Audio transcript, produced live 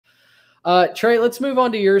Trey, let's move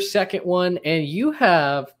on to your second one. And you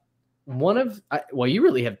have you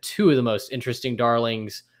really have two of the most interesting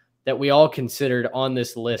darlings that we all considered on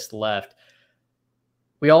this list left.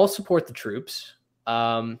 We all support the troops.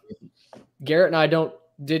 Garrett and I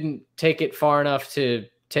didn't take it far enough to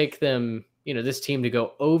take them, this team to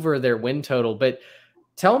go over their win total. But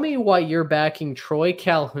tell me why you're backing Troy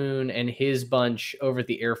Calhoun and his bunch over at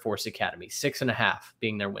the Air Force Academy, 6.5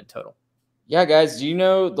 being their win total. Yeah, guys, do you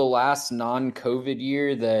know the last non-COVID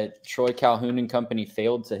year that Troy Calhoun and company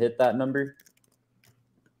failed to hit that number?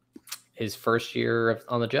 His first year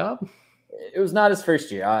on the job? It was not his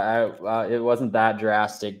first year. It wasn't that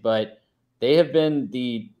drastic, but they have been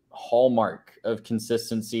the hallmark of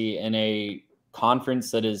consistency in a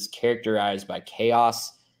conference that is characterized by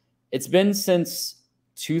chaos. It's been since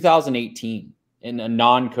 2018 in a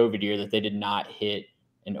non-COVID year that they did not hit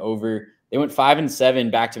an over. They went 5-7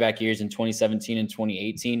 back-to-back years in 2017 and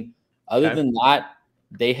 2018. Other than that,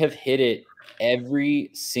 they have hit it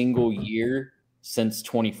every single year since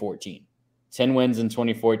 2014. 10 wins in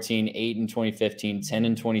 2014, 8 in 2015, 10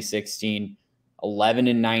 in 2016, 11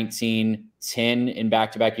 in 19, 10 in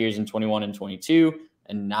back-to-back years in 21 and 22,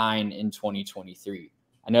 and 9 in 2023.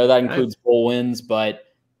 I know that includes bowl wins, but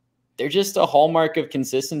they're just a hallmark of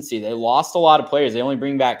consistency. They lost a lot of players. They only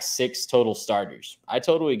bring back 6 total starters. I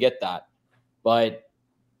totally get that. But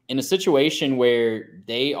in a situation where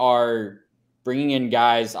they are bringing in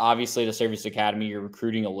guys, obviously the Service Academy, you're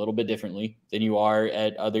recruiting a little bit differently than you are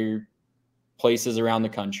at other places around the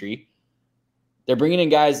country. They're bringing in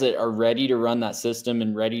guys that are ready to run that system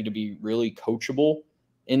and ready to be really coachable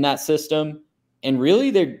in that system. And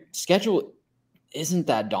really their schedule isn't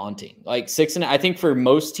that daunting. Like I think for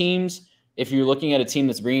most teams, if you're looking at a team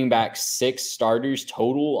that's bringing back 6 starters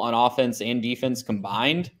total on offense and defense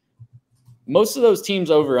combined, most of those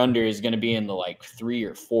teams over under is going to be in the 3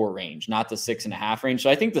 or 4 range, not the 6.5 range. So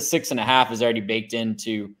I think the 6.5 is already baked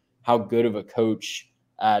into how good of a coach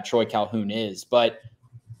Troy Calhoun is. But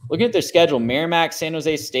looking at their schedule, Merrimack, San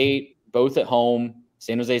Jose State, both at home.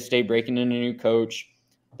 San Jose State breaking in a new coach.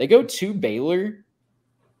 They go to Baylor.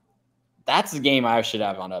 That's the game I should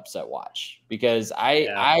have on upset watch because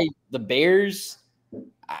the Bears,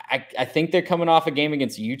 I think they're coming off a game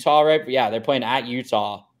against Utah, right? But yeah, they're playing at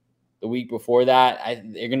Utah the week before that.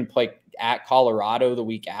 They're going to play at Colorado the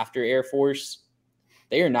week after Air Force.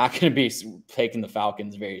 They are not going to be taking the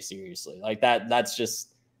Falcons very seriously. That's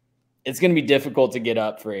just – it's going to be difficult to get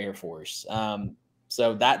up for Air Force.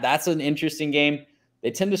 So that's an interesting game. They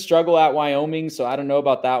tend to struggle at Wyoming, so I don't know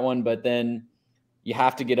about that one. But then you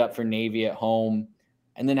have to get up for Navy at home.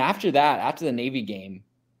 And then after that, after the Navy game,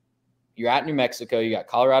 you're at New Mexico. You got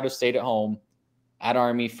Colorado State at home, at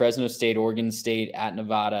Army, Fresno State, Oregon State, at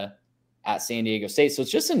Nevada, at San Diego State. So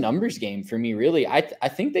it's just a numbers game for me, really. I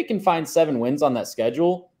think they can find 7 wins on that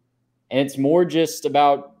schedule, and it's more just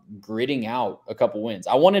about gritting out a couple wins.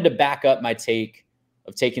 I wanted to back up my take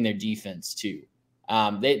of taking their defense too.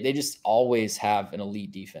 They just always have an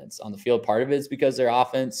elite defense on the field. Part of it is because their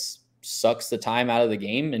offense sucks the time out of the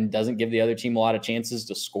game and doesn't give the other team a lot of chances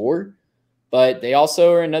to score. But they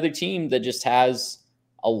also are another team that just has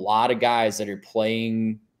a lot of guys that are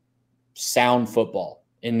playing sound football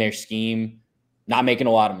in their scheme, not making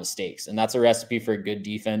a lot of mistakes. And that's a recipe for a good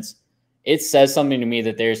defense. It says something to me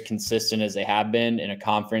that they're as consistent as they have been in a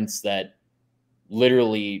conference that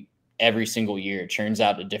literally every single year turns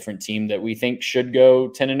out a different team that we think should go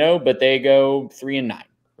 10-0, but they go 3-9,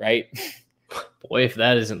 right? Boy, if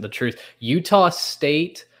that isn't the truth. Utah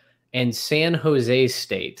State and San Jose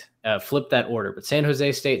State, flip that order, but San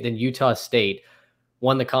Jose State, then Utah State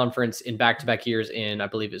won the conference in back-to-back years in, I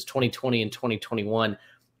believe it was 2020 and 2021.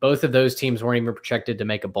 Both of those teams weren't even projected to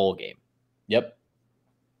make a bowl game. Yep.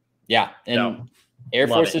 Yeah. And Air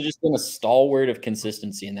Force has just been a stalwart of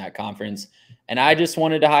consistency in that conference. And I just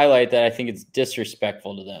wanted to highlight that I think it's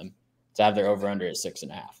disrespectful to them to have their over-under at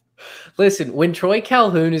 6.5. Listen, when Troy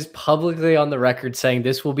Calhoun is publicly on the record saying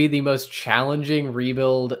this will be the most challenging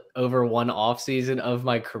rebuild over one offseason of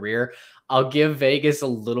my career, I'll give Vegas a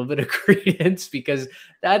little bit of credence because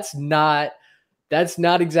that's not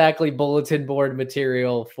exactly bulletin board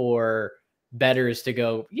material for bettors to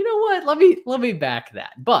go, you know what, let me back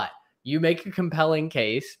that. But you make a compelling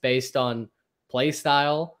case based on play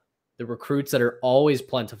style, the recruits that are always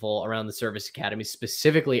plentiful around the Service Academy,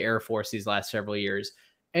 specifically Air Force these last several years,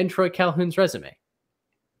 and Troy Calhoun's resume.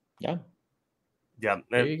 Yeah.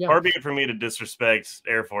 And far be it for me to disrespect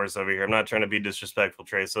Air Force over here. I'm not trying to be disrespectful,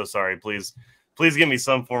 Trey. So sorry. Please give me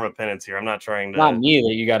some form of penance here. I'm not trying to. Not me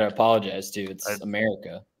that you got to apologize to. It's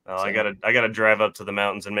America. I gotta drive up to the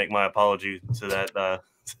mountains and make my apology to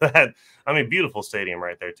that. I mean, beautiful stadium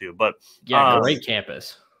right there too. But yeah, great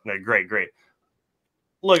campus. Great.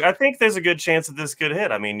 Look, I think there's a good chance that this could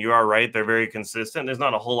hit. I mean, you are right. They're very consistent. There's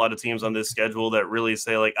not a whole lot of teams on this schedule that really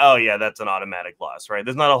say like, oh yeah, that's an automatic loss, right?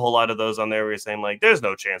 There's not a whole lot of those on there where you're saying like, there's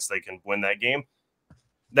no chance they can win that game.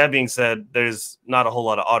 That being said, there's not a whole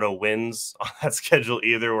lot of auto wins on that schedule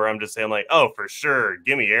either, where I'm just saying like, oh, for sure,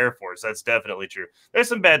 give me Air Force. That's definitely true. There's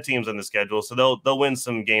some bad teams on the schedule, so they'll win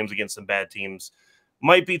some games against some bad teams.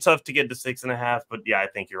 Might be tough to get to 6.5, but yeah, I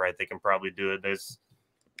think you're right. They can probably do it. There's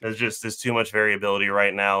too much variability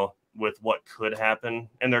right now with what could happen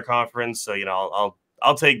in their conference. So,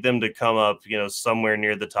 I'll take them to come up, somewhere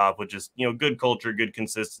near the top with just, good culture, good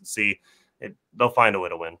consistency. They'll find a way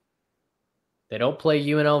to win. They don't play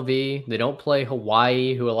UNLV. They don't play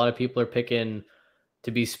Hawaii, who a lot of people are picking to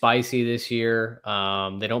be spicy this year.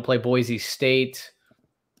 They don't play Boise State.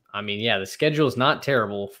 I mean, yeah, the schedule is not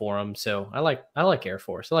terrible for them. So I like Air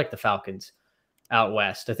Force. I like the Falcons out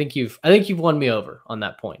west. I think you've won me over on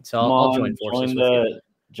that point. So I'll join forces with you.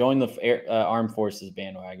 Join the Armed Forces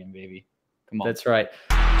bandwagon, baby. Come on. That's right.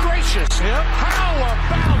 Gracious, how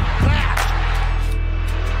about